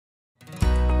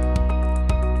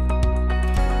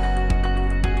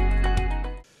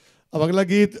अब अगला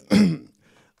गीत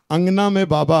अंगना में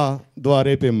बाबा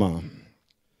द्वारे पे माँ।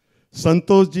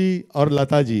 संतोष जी और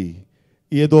लता जी,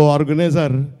 ये दो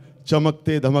ऑर्गेनाइजर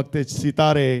चमकते धमकते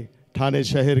सितारे ठाणे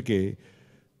शहर के,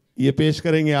 ये पेश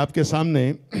करेंगे आपके सामने।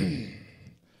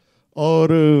 और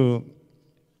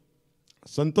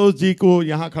संतोष जी को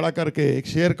यहाँ खड़ा करके एक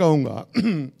शेर कहूँगा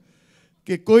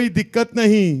कि कोई दिक्कत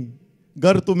नहीं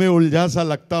गर तुम्हें उलझा सा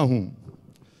लगता हूँ,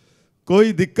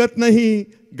 कोई दिक्कत नहीं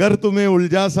गर तुम्हें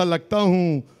उलझा सा लगता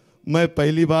हूँ, मैं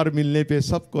पहली बार मिलने पे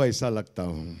सबको ऐसा लगता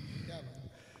हूँ।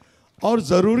 और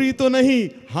ज़रूरी तो नहीं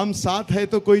हम साथ है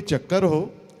तो कोई चक्कर हो,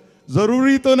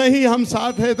 ज़रूरी तो नहीं हम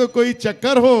साथ है तो कोई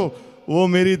चक्कर हो, वो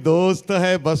मेरी दोस्त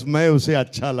है बस मैं उसे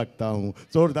अच्छा लगता हूँ।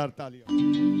 जोरदार तालियां।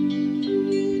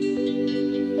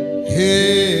 हे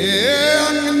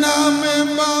अंगना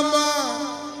में बाबा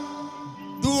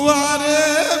दुआरे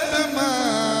पे माँ,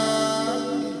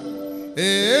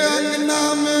 हे अंगना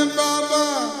में बाबा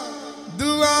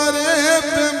दुआरे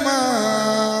पे माँ,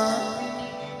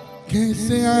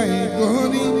 कैसे आए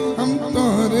गोरी हम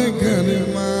तोरे घर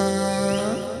माँ।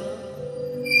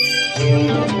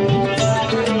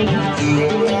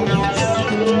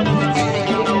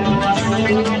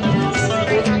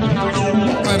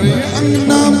 अरे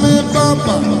अंगना में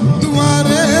बाबा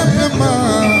दुआरे पे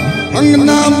माँ,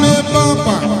 अंगना में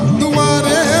बाबा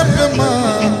दुआरे पे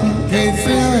माँ,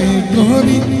 कैसे आए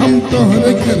गोरी हम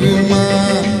तोहरे घर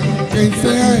माँ,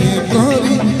 कैसे आए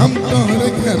गोरी हम तोहरे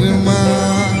घर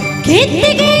माँ। खेत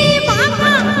गई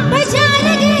बाबा बाजार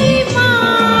गई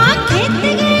माँ, खेत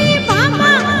गई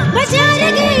बाबा बाजार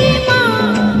गई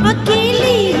माँ,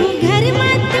 अकेली हूँ घर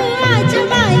में तू आज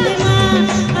बाल माँ,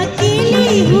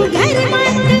 अकेली हूँ घर में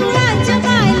तू आज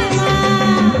बाल माँ।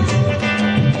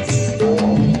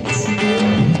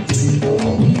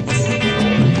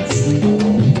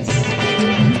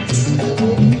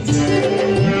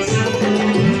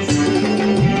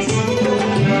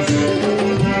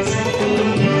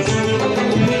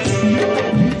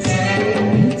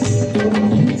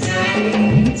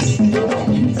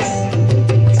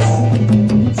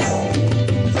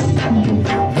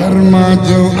 घरमा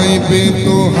जो आइबे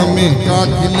तो हमें का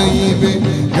खिलाइबे,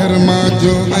 घरमा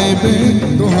जो आइबे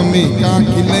तो हमें का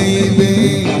खिलाइबे।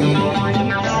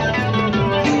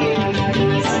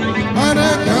 अरे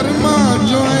घरमा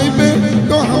जो आइबे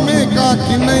तो हमें का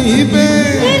खिलाइबे।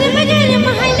 गरम गरम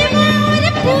हलवा और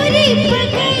पूरी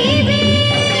पकाइबे,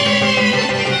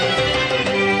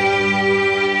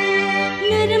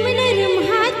 नरम नरम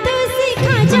हाथों से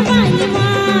खा जवाल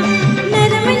माँ,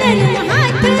 नरम नरम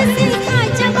हाथों से खा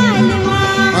जवाल माँ।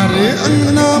 अरे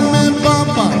अंगना में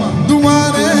बाबा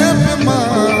दुआरे पे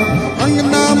माँ,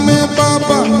 अंगना में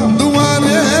बाबा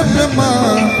दुआरे पे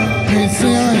माँ,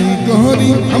 कैसे आई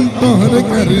गोरी हम तोहरे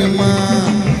घर माँ,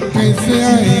 कैसे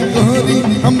आई गोरी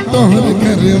हम तोहरे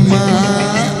घर माँ।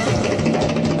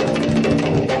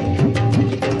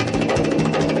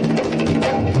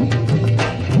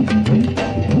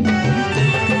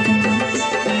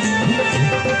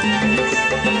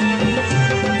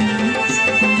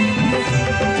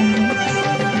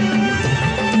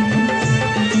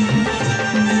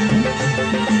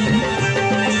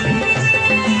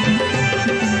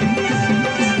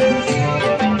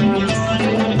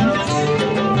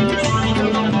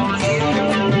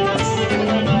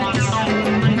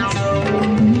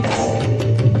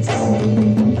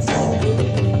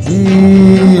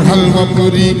 हलवा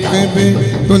पूरी खेबे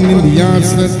तो निंदिया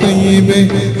सतइबे,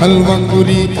 हलवा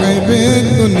पूरी खेबे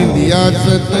तो निंदिया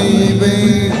सतइबे।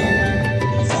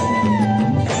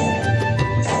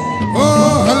 ओ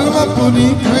हलवा पूरी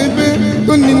खेबे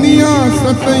तो निंदिया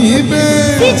सतइबे।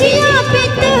 सिजिया पे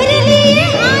तोहरे लिए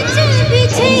आंचल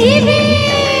बिछइबे,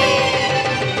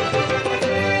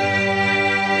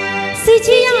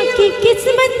 सिजिया की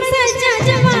किस्मत सजा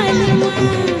जवाल माँ,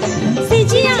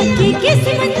 सिजिया की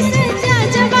किस्मत सजा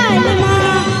जवाल माँ।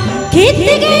 खेत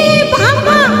गई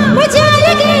बाबा बाजार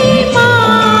गई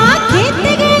माँ, खेत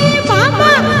गई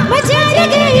बाबा बाजार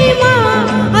गई माँ,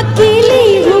 अकेली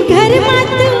हूँ घर में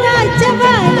तू आ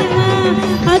जवाल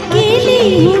माँ,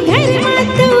 अकेली हूँ घर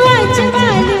में तू आ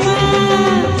जवाल माँ।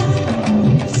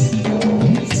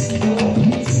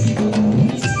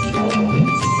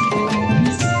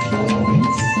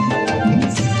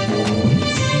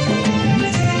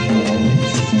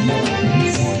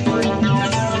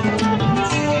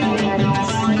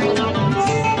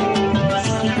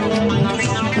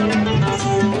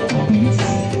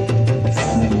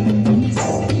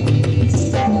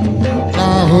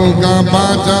 होगा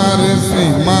बाजार से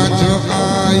माँ जो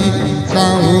आई, का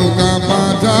होगा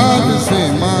बाजार से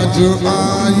माँ जो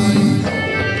आई।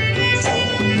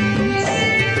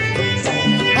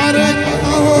 अरे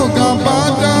का होगा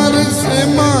बाजार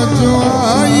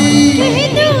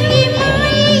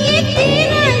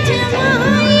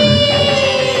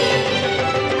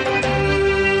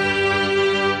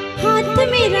हाथ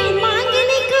मेरा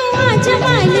मांगने को आ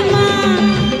जमाल माँ,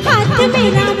 हाथ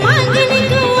मेरा मांगने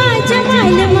को आ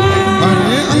जमाल माँ।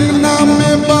 अरे अंगना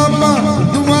में बाबा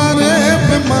दुआरे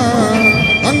पे माँ,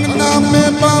 अंगना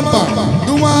में बाबा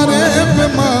दुआरे पे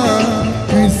माँ,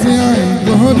 कैसे आए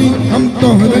गोरी हम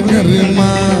तोहरे घर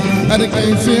माँ, अरे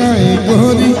कैसे आए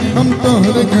गोरी हम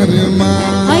तोहरे घर माँ।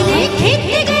 अरे खेत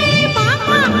गए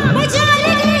पापा बाजार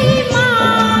गई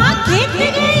माँ, खेत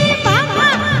गए पापा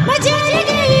बाजार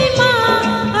गई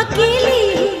माँ, अकेली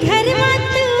हूँ घर में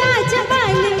तू आ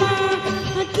जमाल माँ,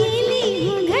 अकेली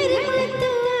हूँ घर में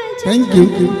तू आ जमाल। Thank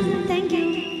you.